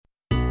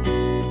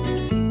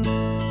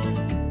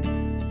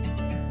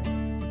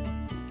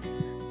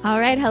All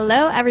right.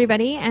 Hello,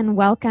 everybody, and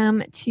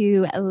welcome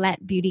to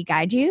Let Beauty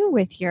Guide You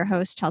with your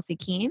host, Chelsea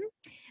Keene.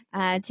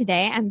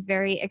 Today, I'm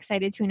very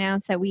excited to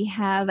announce that we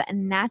have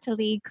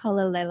Natalie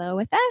Cololello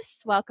with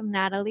us. Welcome,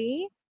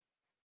 Natalie.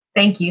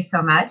 Thank you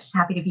so much.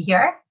 Happy to be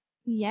here.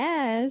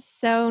 Yes.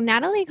 So,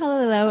 Natalie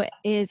Cololello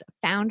is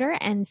founder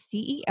and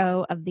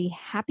CEO of the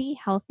Happy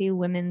Healthy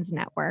Women's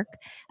Network,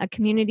 a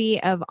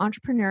community of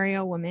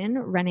entrepreneurial women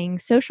running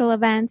social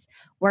events,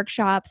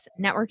 workshops,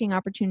 networking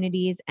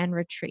opportunities, and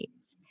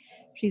retreats.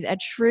 She's a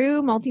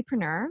true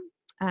multipreneur.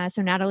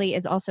 So, Natalie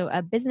is also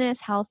a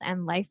business, health,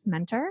 and life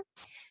mentor.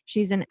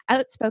 She's an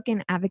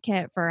outspoken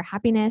advocate for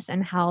happiness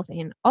and health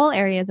in all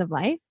areas of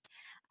life.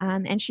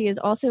 And she is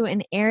also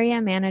an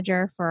area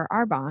manager for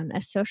Arbonne,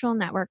 a social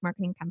network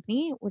marketing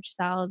company which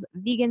sells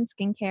vegan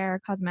skincare,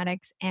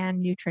 cosmetics,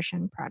 and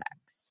nutrition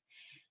products.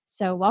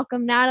 So,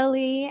 welcome,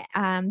 Natalie.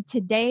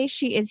 Today,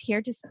 she is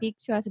here to speak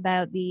to us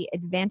about the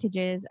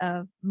advantages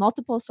of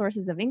multiple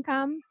sources of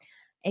income,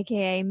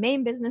 aka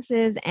main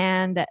businesses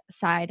and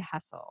side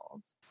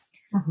hustles.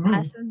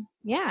 Mhm.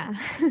 Yeah.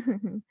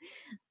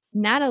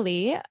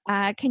 Natalie,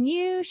 can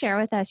you share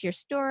with us your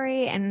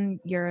story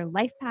and your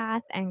life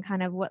path and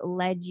kind of what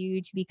led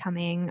you to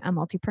becoming a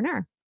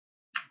multipreneur?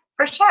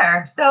 For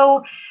sure.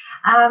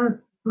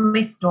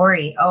 My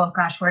story. Oh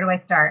gosh, where do I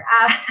start?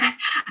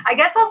 I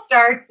guess I'll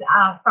start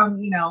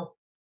from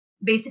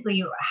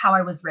basically how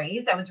I was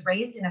raised. I was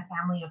raised in a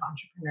family of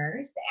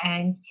entrepreneurs,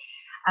 and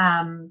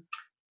um,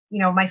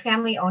 my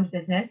family owned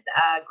business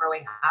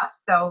growing up.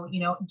 So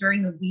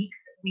during the week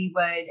we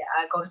would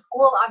go to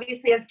school,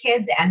 obviously as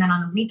kids, and then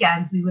on the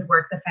weekends we would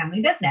work the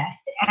family business.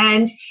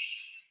 And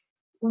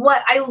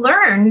what I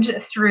learned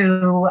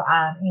through,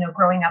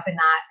 growing up in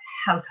that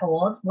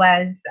household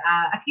was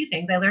a few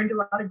things. I learned a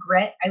lot of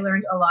grit. I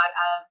learned a lot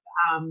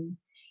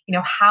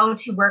of, how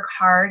to work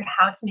hard,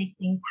 how to make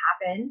things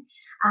happen.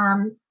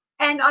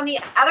 And on the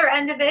other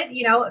end of it,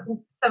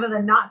 some of the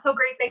not so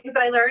great things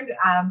that I learned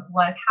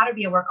was how to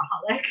be a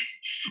workaholic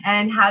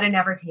and how to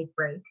never take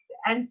breaks.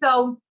 And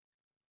so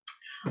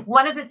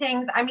one of the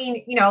things,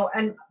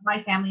 and my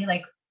family,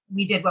 like,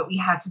 we did what we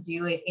had to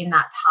do in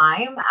that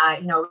time.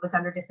 It was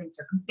under different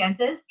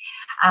circumstances.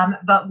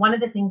 But one of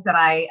the things that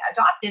I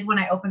adopted when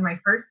I opened my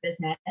first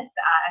business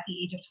at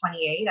the age of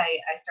 28,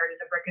 I started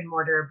a brick and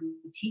mortar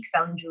boutique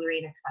selling jewelry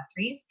and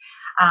accessories,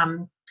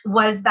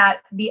 was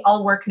that the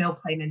all work, no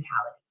play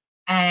mentality.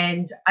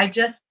 And I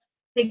just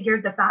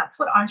figured that that's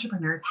what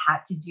entrepreneurs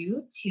had to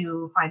do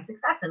to find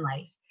success in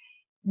life.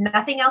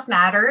 Nothing else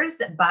matters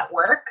but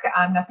work.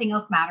 Nothing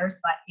else matters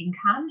but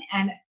income.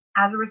 And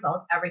as a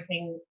result,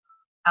 everything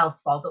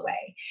else falls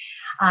away.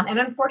 And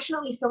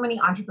unfortunately, so many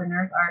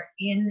entrepreneurs are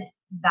in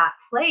that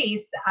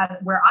place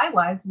where I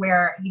was,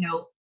 where,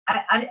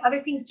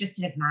 other things just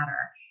didn't matter.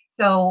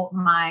 So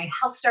my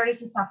health started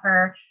to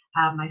suffer.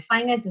 My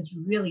finances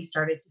really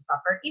started to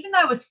suffer. Even though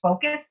I was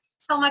focused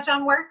so much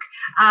on work,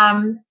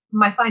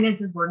 my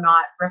finances were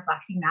not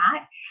reflecting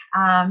that.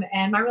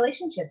 And my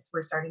relationships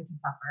were starting to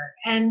suffer.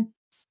 And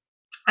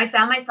I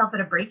found myself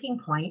at a breaking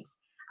point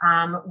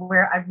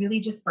where I really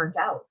just burnt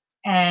out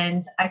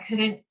and I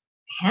couldn't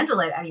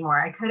handle it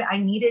anymore. I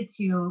needed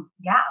to,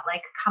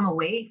 like, come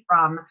away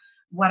from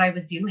what I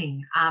was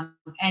doing.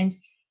 And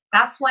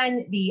that's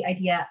when the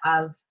idea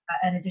of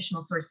an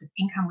additional source of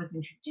income was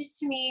introduced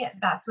to me.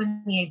 That's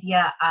when the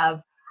idea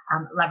of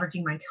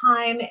leveraging my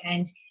time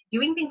and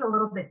doing things a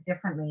little bit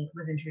differently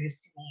was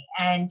introduced to me.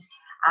 And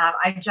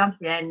I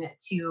jumped in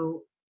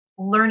to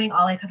learning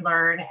all I could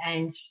learn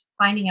and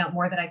finding out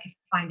more that I could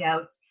find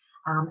out.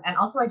 And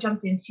also, I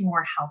jumped into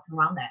more health and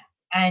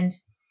wellness. And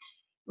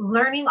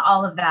learning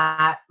all of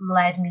that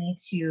led me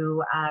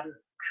to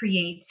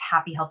create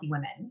Happy Healthy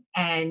Women.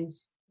 And,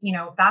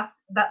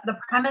 that's the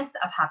premise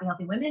of Happy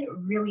Healthy Women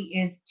really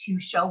is to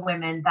show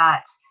women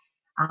that,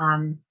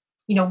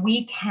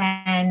 we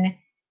can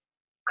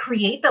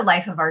create the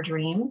life of our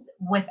dreams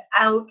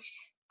without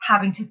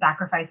having to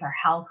sacrifice our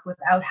health,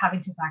 without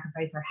having to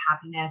sacrifice our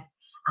happiness.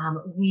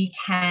 We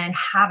can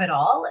have it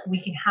all. We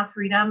can have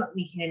freedom.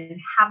 We can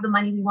have the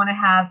money we want to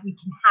have. We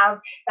can have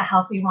the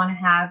health we want to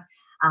have.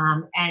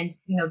 And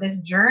this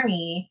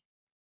journey,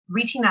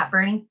 reaching that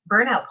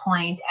burnout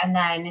point, and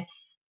then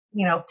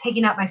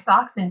picking up my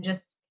socks and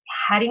just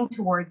heading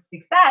towards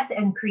success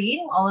and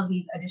creating all of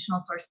these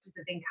additional sources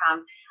of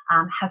income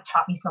has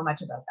taught me so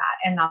much about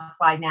that. And that's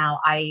why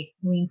now I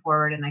lean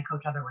forward and I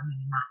coach other women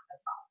in that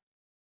as well.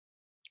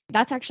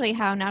 That's actually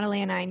how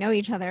Natalie and I know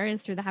each other,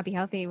 is through the Happy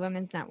Healthy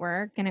Women's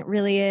Network. And it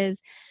really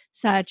is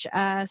such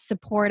a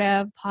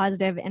supportive,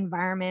 positive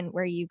environment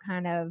where you're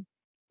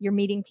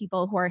meeting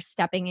people who are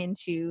stepping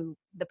into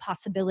the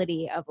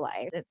possibility of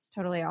life. It's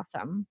totally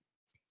awesome.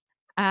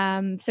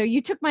 So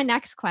you took my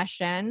next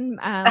question,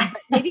 but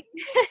maybe,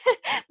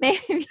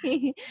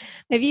 maybe,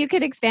 maybe you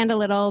could expand a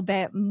little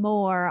bit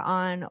more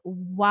on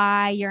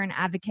why you're an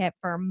advocate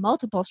for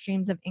multiple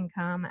streams of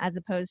income as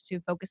opposed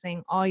to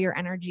focusing all your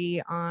energy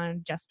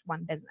on just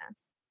one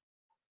business.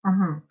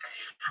 Mhm.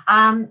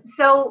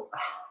 So,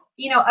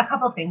 a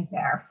couple things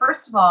there.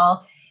 First of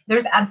all,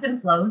 there's ebbs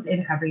and flows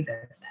in every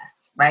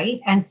business, right?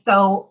 And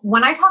so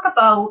when I talk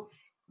about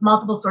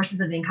multiple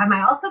sources of income,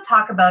 I also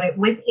talk about it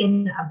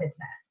within a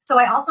business. So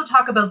I also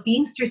talk about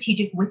being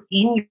strategic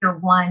within your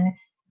one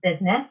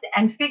business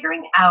and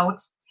figuring out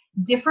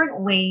different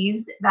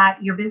ways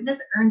that your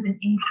business earns an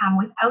income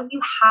without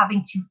you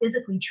having to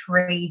physically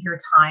trade your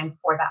time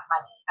for that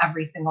money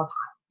every single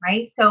time,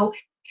 right? So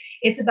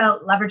it's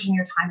about leveraging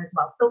your time as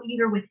well. So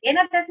either within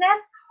a business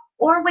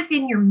or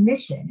within your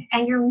mission.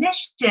 And your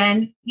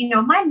mission,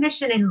 my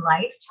mission in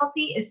life,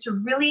 Chelsea, is to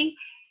really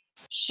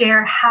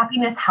share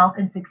happiness, health,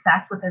 and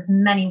success with as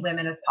many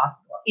women as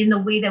possible in the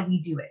way that we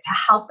do it, to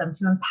help them,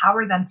 to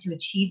empower them to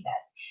achieve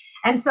this.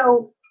 And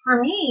so for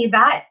me,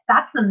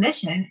 that's the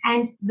mission.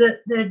 And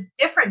the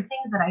different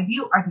things that I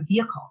do are the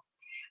vehicles,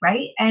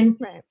 right? And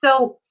Right.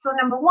 so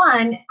number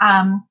one,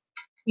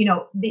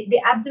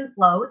 the ebbs and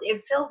flows,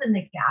 it fills in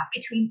the gap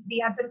between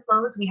the ebbs and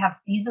flows. We have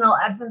seasonal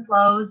ebbs and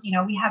flows,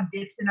 we have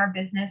dips in our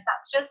business.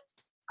 That's just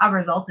a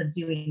result of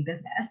doing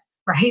business,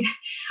 right?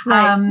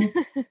 Right.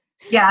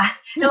 Yeah,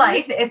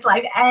 it's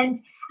life. And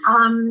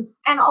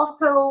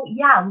also,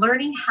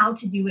 learning how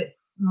to do it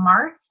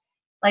smart,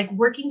 like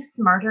working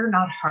smarter,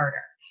 not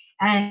harder.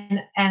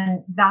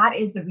 And that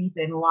is the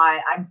reason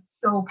why I'm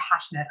so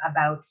passionate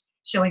about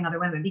showing other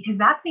women, because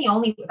that's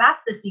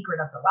the secret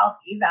of the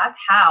wealthy. That's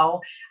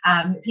how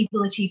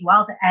people achieve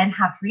wealth and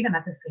have freedom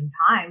at the same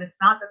time. It's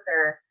not that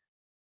they're,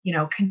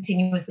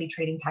 continuously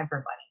trading time for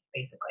money,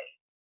 basically.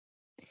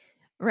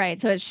 Right.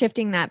 So it's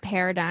shifting that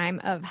paradigm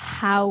of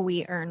how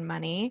we earn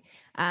money,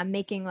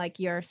 making like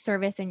your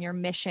service and your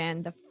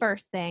mission the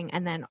first thing,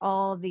 and then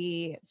all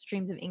the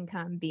streams of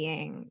income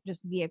being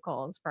just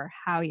vehicles for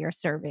how you're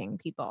serving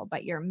people.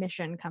 But your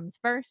mission comes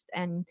first.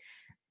 And,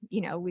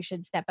 we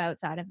should step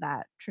outside of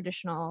that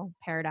traditional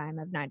paradigm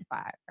of 9 to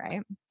 5,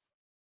 right?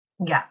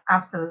 Yeah,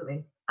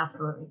 absolutely.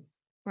 Absolutely.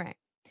 Right.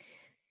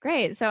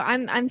 Great. So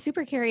I'm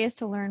super curious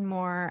to learn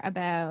more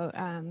about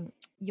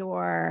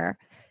your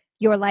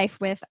your life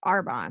with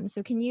Arbonne.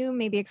 So can you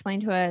maybe explain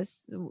to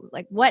us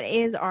like what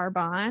is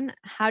Arbonne?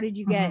 How did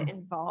you get Mhm.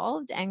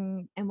 involved,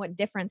 and what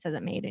difference has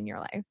it made in your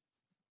life?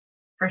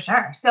 For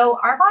sure. So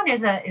Arbonne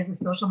is a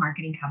social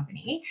marketing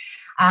company,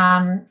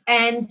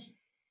 and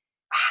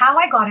how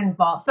I got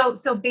involved.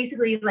 So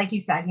basically, like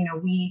you said,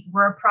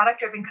 we're a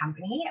product driven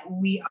company.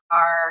 We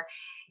are,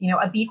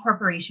 a B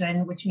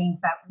corporation, which means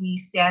that we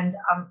stand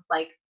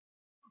like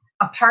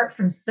apart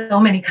from so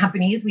many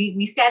companies.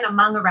 We stand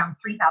among around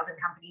 3,000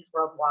 companies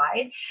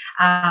worldwide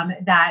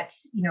that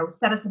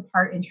set us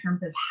apart in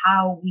terms of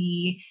how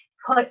we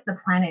put the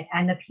planet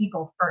and the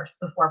people first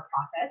before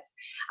profits.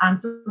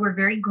 So we're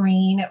very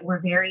green,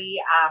 we're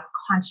very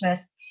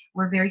conscious,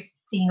 we're very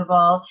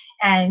sustainable,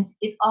 and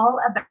it's all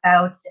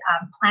about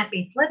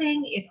plant-based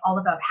living. It's all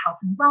about health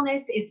and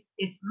wellness.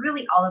 It's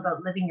really all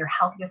about living your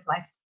healthiest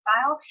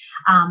lifestyle,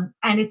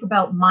 and it's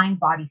about mind,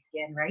 body,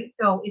 skin, right?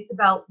 So it's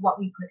about what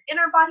we put in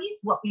our bodies,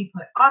 what we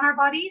put on our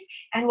bodies,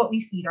 and what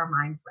we feed our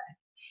minds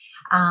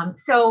with.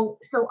 So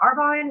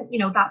Arbonne,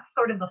 that's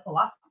sort of the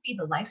philosophy,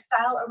 the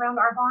lifestyle around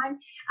Arbonne,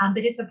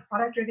 but it's a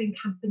product-driven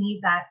company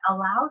that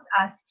allows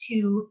us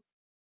to,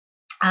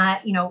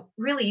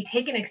 really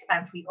take an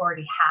expense we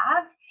already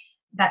have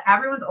that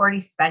everyone's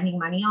already spending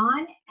money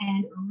on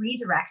and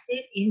redirect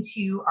it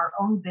into our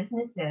own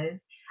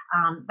businesses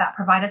that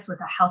provide us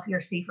with a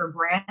healthier, safer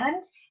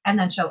brand, and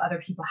then show other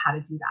people how to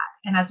do that.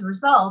 And as a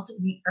result,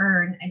 we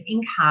earn an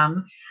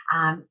income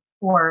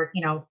for,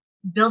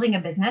 building a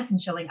business and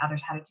showing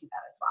others how to do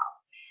that as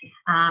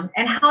well.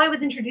 And how I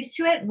was introduced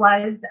to it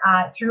was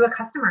through a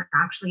customer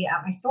actually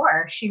at my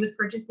store. She was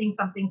purchasing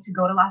something to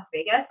go to Las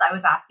Vegas. I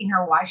was asking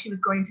her why she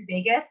was going to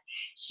Vegas.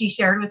 She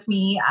shared with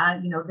me,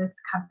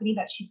 this company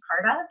that she's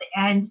part of.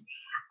 And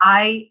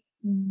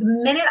the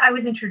minute I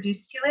was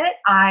introduced to it,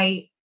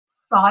 I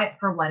saw it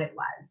for what it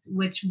was,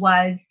 which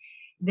was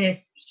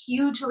this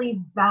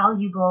hugely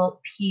valuable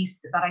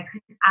piece that I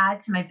could add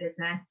to my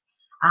business,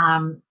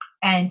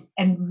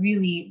 and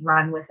really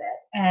run with it.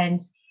 And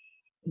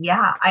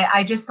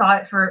I just saw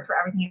it for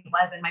everything it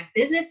was, and my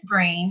business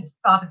brain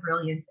saw the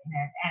brilliance in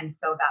it, and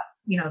so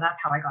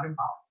that's how I got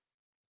involved.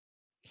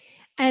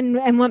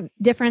 And what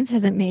difference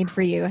has it made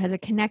for you? Has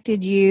it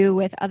connected you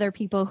with other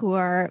people who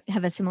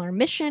have a similar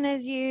mission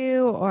as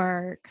you,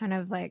 or kind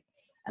of like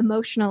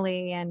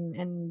emotionally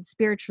and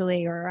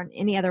spiritually, or on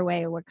any other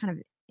way? What kind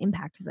of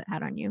impact has it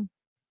had on you?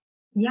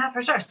 Yeah,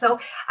 for sure. So,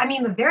 I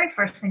mean, the very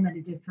first thing that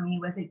it did for me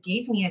was it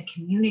gave me a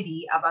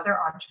community of other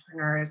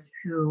entrepreneurs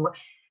who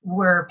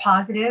were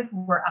positive,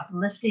 were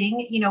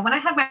uplifting. When I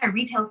had my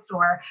retail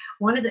store,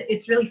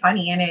 it's really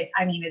funny, and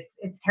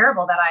it's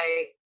terrible that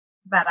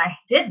I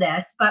did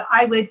this, but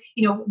I would,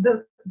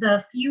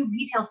 the few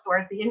retail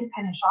stores, the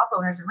independent shop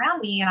owners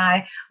around me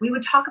and we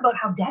would talk about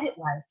how dead it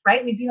was,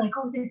 right? We'd be like,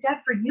 oh, is it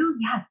dead for you?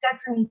 Yeah, it's dead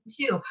for me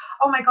too.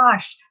 Oh my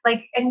gosh.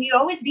 And we'd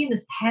always be in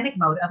this panic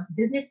mode of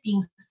business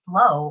being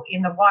slow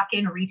in the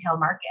walk-in retail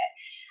market.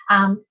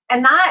 And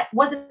that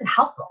wasn't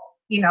helpful,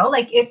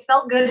 it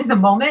felt good in the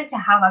moment to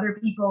have other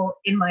people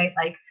in my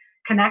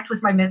connect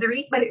with my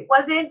misery, but it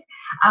wasn't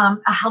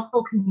a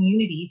helpful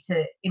community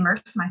to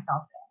immerse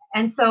myself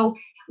in. And so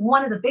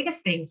one of the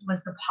biggest things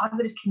was the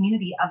positive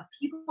community of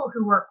people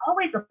who were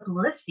always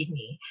uplifting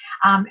me,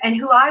 and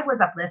who I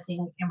was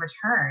uplifting in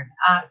return.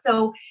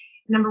 So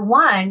number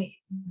one,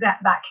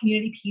 that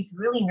community piece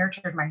really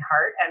nurtured my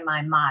heart and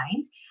my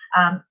mind.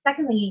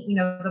 Secondly,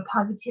 the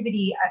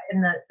positivity,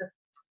 and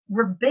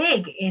we're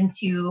big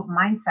into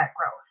mindset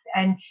growth,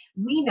 and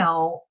we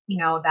know,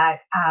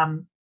 that,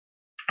 and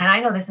I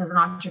know this as an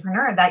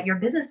entrepreneur, that your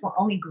business will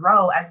only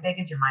grow as big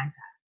as your mindset.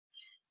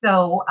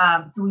 So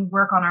we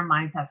work on our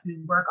mindsets. We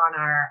work on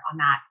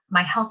that.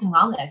 My health and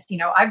wellness.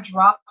 I've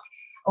dropped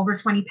over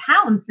 20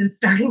 pounds since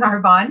starting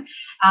Arbonne,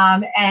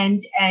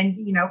 and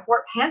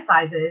 4 pant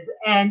sizes.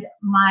 And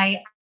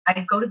I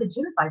go to the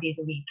gym 5 days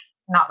a week.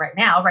 Not right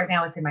now. Right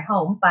now it's in my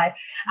home, but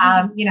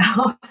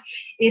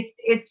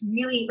it's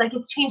really, like,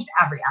 it's changed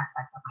every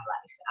aspect of my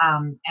life,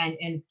 and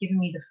it's given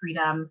me the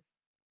freedom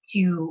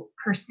to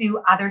pursue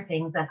other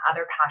things and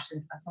other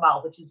passions as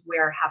well, which is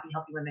where Happy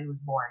Healthy Women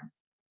was born.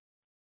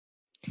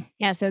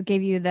 Yeah, so it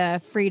gave you the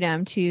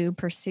freedom to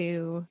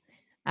pursue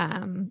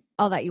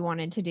all that you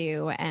wanted to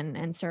do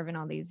and serve in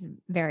all these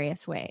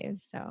various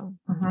ways. So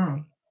that's Hmm.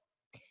 great.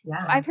 So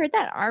Yeah. I've heard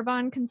that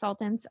Arbonne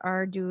consultants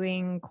are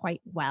doing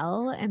quite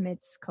well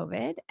amidst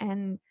COVID.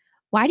 And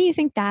why do you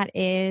think that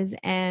is?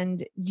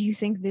 And do you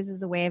think this is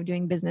the way of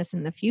doing business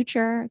in the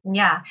future?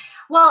 Yeah.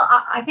 Well,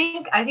 I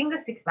think the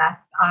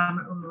success,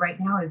 right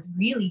now, is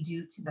really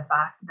due to the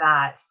fact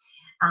that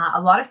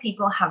a lot of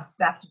people have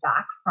stepped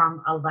back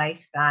from a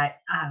life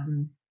that,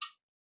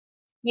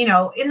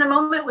 in the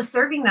moment was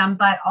serving them,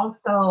 but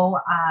also,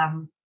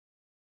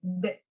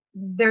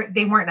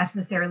 they weren't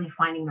necessarily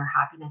finding their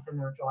happiness and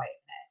their joy in it.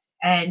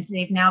 And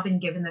they've now been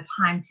given the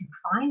time to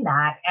find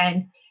that.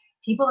 And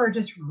people are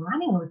just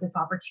running with this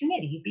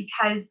opportunity,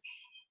 because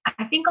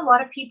I think a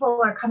lot of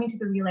people are coming to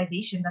the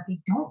realization that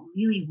they don't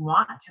really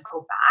want to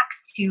go back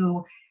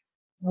to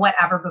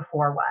whatever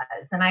before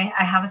was. And I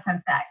have a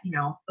sense that,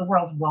 the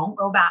world won't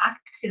go back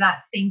to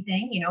that same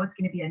thing. It's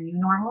going to be a new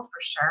normal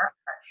for sure.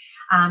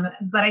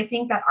 But I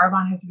think that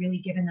Arbonne has really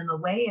given them a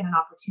way and an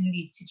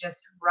opportunity to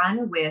just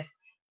run with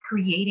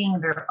creating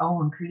their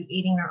own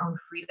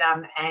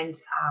freedom,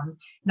 and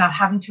not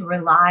having to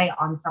rely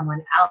on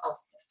someone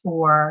else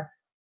for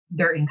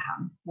their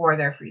income or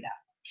their freedom.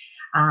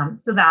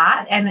 So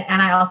that, and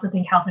I also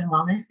think health and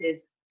wellness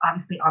is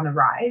obviously on the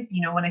rise.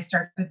 When I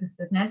started with this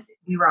business,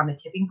 we were on the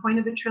tipping point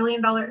of $1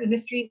 trillion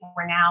industry.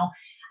 We're now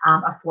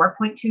a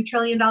 $4.2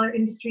 trillion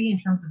industry in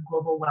terms of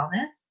global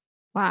wellness.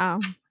 Wow.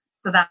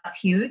 So that's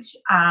huge.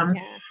 Yeah.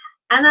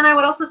 And then I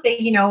would also say,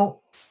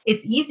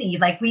 it's easy.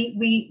 Like,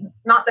 we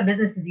not the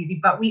business is easy,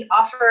 but we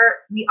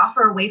offer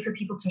a way for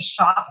people to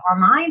shop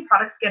online.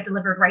 Products get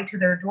delivered right to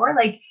their door.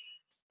 Like,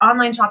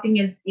 online shopping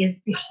is the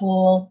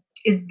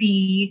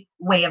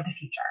way of the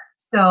future.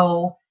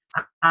 So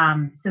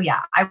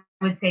yeah, I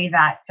would say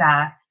that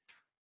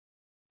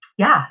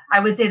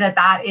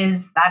that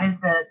is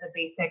the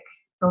basic.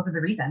 Those are the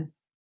reasons.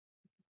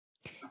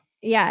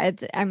 Yeah,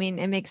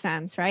 it makes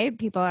sense, right?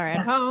 People are at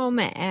Yeah. home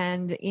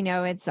and,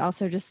 it's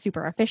also just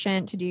super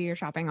efficient to do your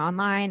shopping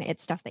online.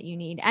 It's stuff that you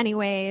need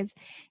anyways.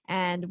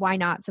 And why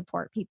not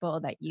support people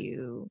that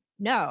who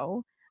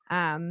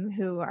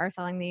are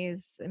selling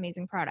these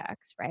amazing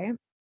products, right?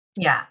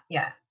 Yeah.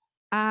 Yeah.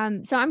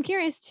 So I'm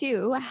curious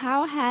too,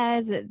 how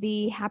has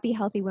the Happy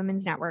Healthy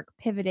Women's Network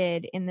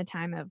pivoted in the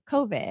time of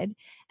COVID?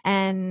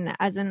 And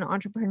as an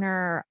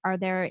entrepreneur, are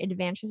there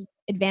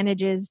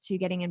advantages to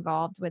getting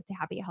involved with the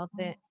Happy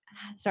Healthy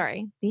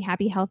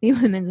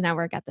Women's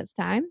Network at this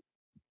time?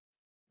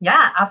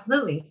 Yeah,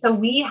 absolutely. So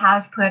we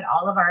have put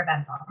all of our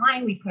events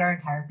online. We put our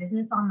entire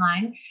business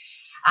online.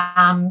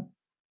 Um,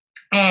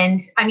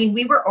 and I mean,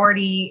 we were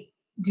already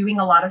doing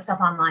a lot of stuff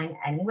online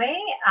anyway,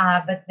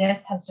 but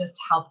this has just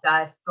helped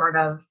us sort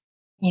of,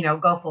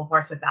 go full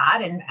force with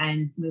that,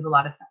 and move a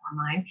lot of stuff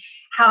online.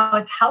 How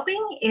it's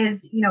helping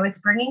is, it's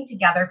bringing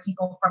together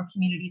people from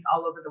communities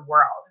all over the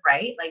world,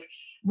 right? Like,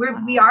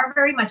 we are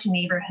very much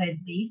neighborhood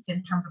based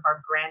in terms of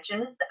our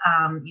branches.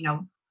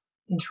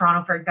 In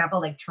Toronto, for example,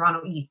 like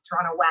Toronto East,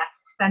 Toronto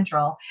West,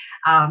 Central.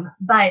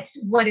 But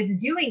what it's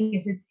doing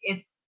is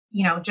it's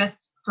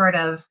just sort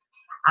of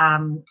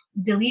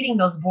deleting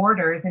those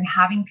borders and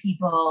having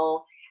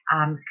people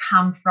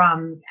come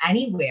from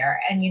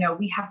anywhere. And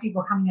we have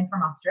people coming in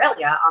from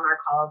Australia on our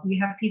calls. We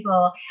have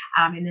people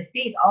in the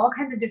States, all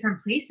kinds of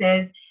different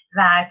places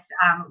that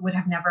would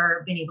have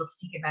never been able to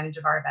take advantage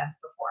of our events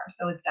before.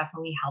 So it's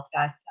definitely helped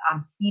us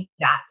see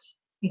that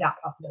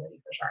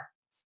possibility for sure.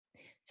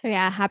 So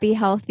yeah, Happy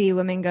Healthy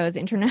Women goes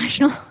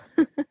international.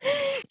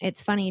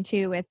 It's funny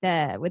too with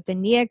the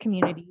NIA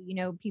community,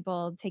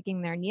 people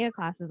taking their NIA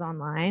classes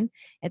online.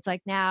 It's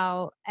like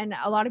now, and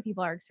a lot of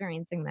people are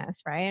experiencing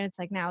this, right? It's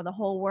like now the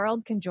whole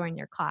world can join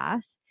your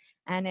class,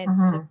 and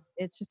Mhm.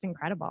 it's just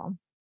incredible.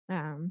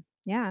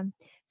 Yeah.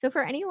 So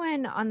for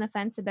anyone on the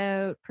fence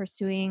about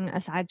pursuing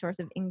a side source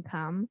of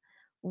income,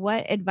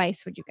 what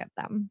advice would you give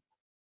them?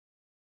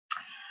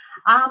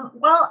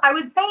 Well, I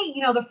would say,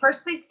 the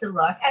first place to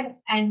look,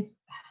 and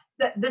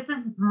this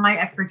is my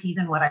expertise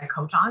in what I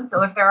coach on.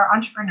 So if there are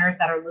entrepreneurs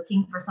that are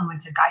looking for someone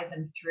to guide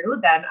them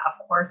through, then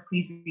of course,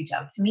 please reach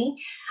out to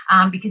me.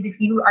 Because if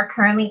you are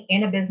currently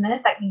in a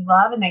business that you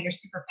love and that you're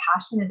super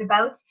passionate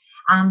about,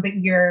 but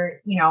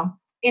you're,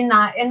 in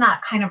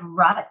that kind of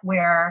rut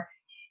where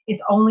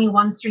it's only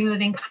one stream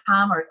of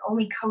income, or it's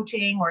only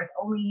coaching, or it's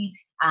only,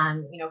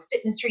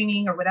 fitness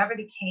training, or whatever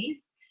the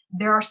case,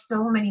 there are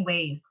so many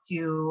ways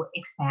to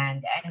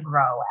expand and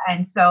grow.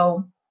 And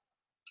so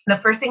the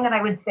first thing that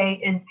I would say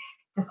is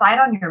decide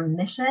on your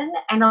mission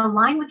and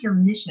align with your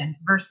mission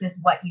versus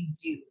what you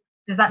do.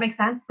 Does that make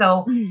sense?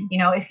 So,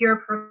 if you're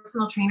a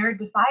personal trainer,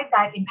 decide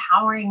that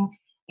empowering,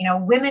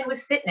 women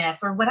with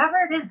fitness, or whatever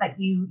it is that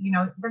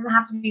it doesn't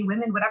have to be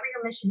women, whatever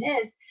your mission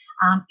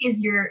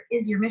is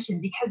your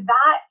mission, because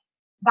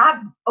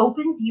that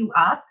opens you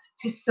up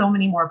to so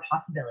many more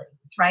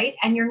possibilities, right?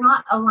 And you're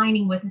not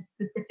aligning with a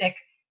specific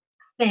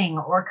thing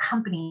or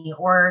company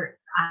or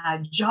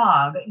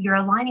job. You're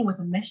aligning with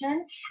a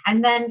mission,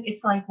 and then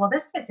it's like, well,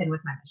 this fits in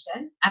with my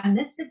mission, and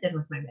this fits in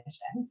with my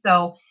mission.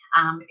 So,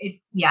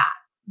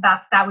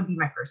 that would be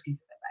my first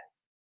piece of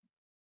advice.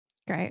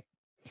 Great.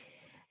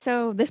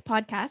 So this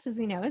podcast, as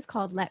we know, is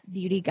called Let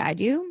Beauty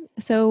Guide You.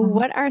 So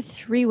what are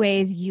 3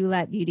 ways you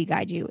let beauty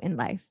guide you in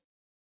life?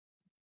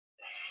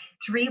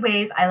 3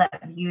 ways I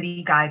let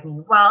beauty guide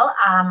me. Well,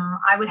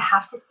 I would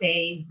have to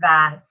say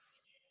that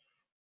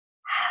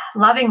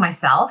loving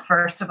myself,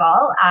 first of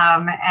all,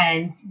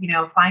 and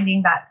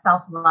finding that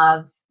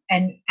self-love,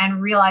 and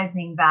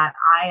realizing that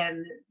I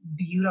am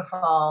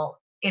beautiful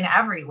in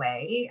every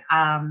way.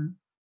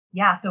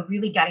 So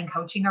really getting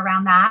coaching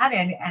around that,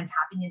 and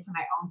tapping into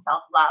my own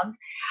self-love.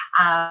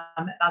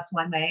 That's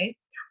one way.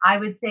 I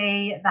would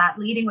say that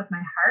leading with my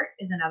heart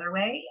is another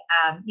way.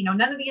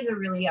 None of these are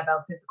really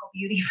about physical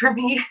beauty for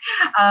me.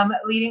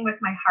 Leading with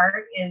my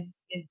heart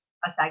is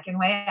a second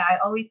way. I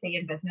always say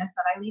in business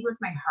that I lead with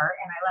my heart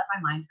and I let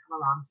my mind come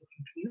along to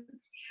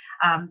compute.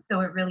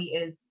 So it really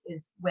is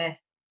with,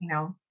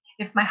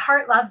 if my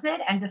heart loves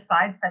it and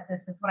decides that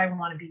this is what I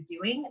want to be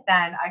doing,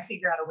 then I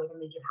figure out a way to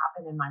make it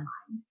happen in my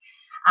mind.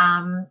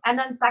 And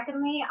then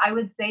secondly, I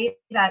would say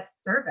that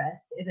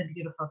service is a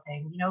beautiful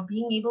thing,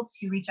 being able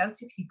to reach out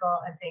to people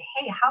and say,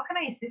 hey, how can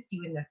I assist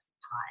you in this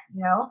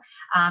time?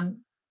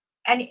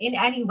 And in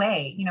any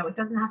way, it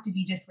doesn't have to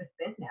be just with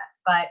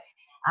business, but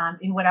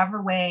in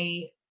whatever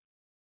way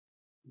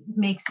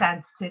makes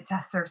sense to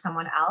serve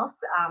someone else,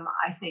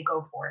 I say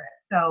go for it.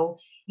 So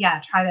yeah,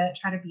 try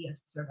to be of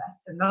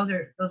service. And those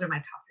are my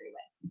top 3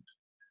 ways.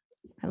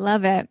 I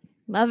love it.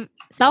 Love,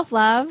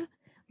 self-love,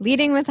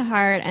 leading with the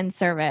heart, and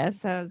service.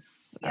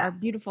 Those are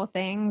beautiful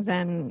things.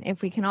 And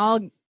if we can all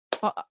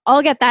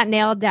get that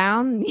nailed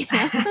down,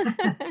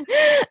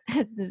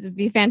 this would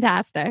be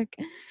fantastic.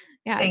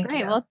 Yeah,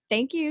 great. Well,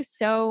 thank you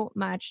so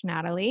much,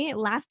 Natalie.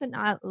 Last but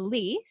not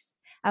least,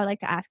 I would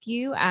like to ask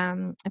you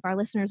if our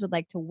listeners would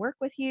like to work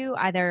with you,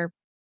 either,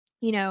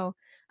 get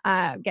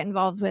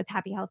involved with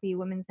Happy Healthy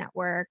Women's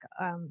Network,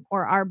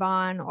 or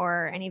Arbonne,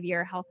 or any of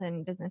your health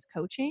and business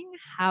coaching,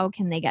 how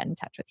can they get in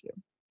touch with you?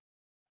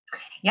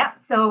 Yeah.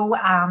 So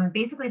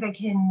basically they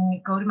can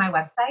go to my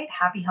website,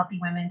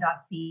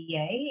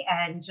 happyhealthywomen.ca,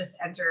 and just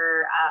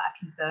enter a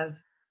piece of,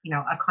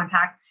 a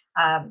contact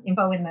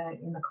info in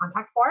the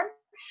contact form.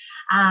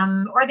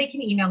 Or they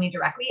can email me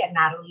directly at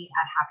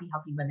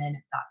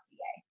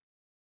natalie@happyhealthywomen.ca.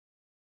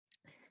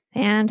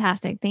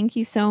 Fantastic. Thank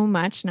you so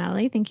much,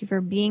 Natalie. Thank you for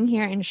being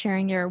here and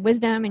sharing your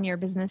wisdom and your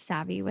business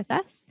savvy with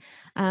us.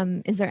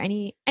 Is there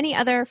any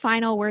other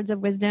final words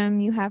of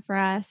wisdom you have for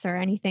us, or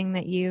anything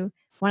that you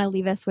want to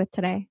leave us with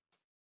today?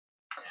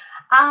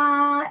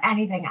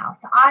 Anything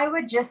else? I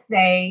would just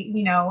say,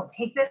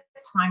 take this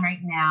time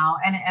right now.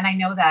 And I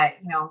know that,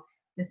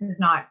 this is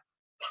not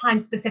time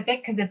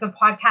specific because it's a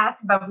podcast,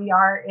 but we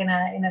are in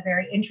a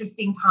very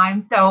interesting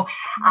time. So,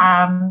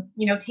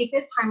 take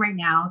this time right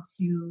now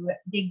to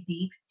dig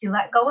deep, to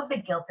let go of the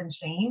guilt and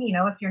shame.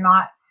 If you're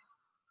not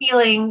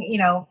feeling,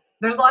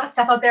 there's a lot of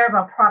stuff out there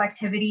about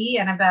productivity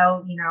and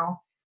about,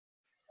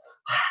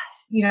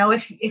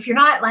 if you're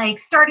not like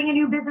starting a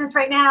new business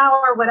right now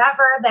or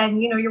whatever,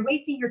 then you're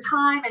wasting your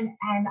time.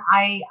 And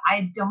I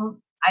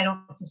don't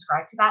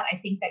subscribe to that. I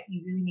think that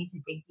you really need to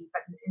dig deep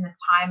in this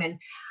time,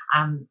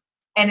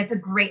 and it's a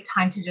great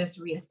time to just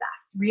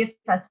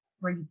reassess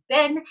where you've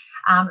been,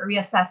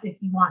 reassess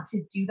if you want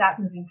to do that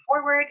moving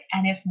forward,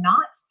 and if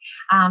not,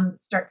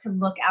 start to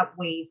look at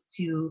ways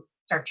to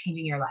start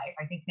changing your life.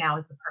 I think now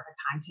is the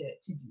perfect time to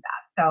do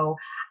that. So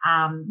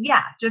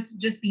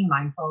just be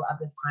mindful of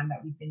this time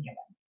that we've been given.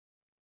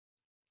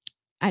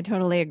 I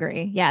totally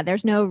agree. Yeah,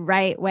 there's no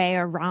right way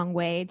or wrong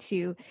way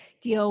to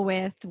deal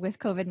with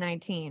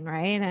COVID-19,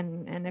 right?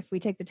 And if we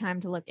take the time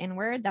to look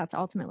inward, that's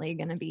ultimately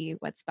going to be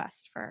what's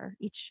best for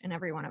each and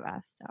every one of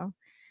us. So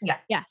yes,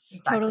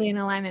 exactly. Totally in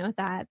alignment with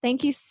that.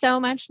 Thank you so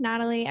much,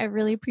 Natalie. I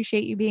really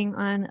appreciate you being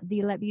on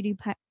the Let Beauty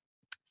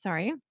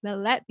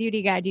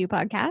Guide You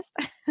podcast.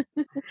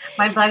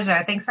 My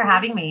pleasure. Thanks for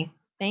having me.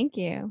 Thank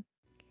you.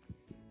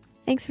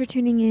 Thanks for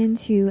tuning in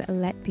to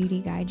Let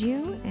Beauty Guide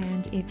You.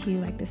 And if you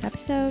like this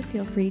episode,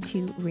 feel free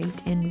to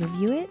rate and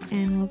review it,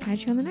 and we'll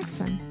catch you on the next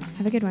one.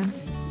 Have a good one.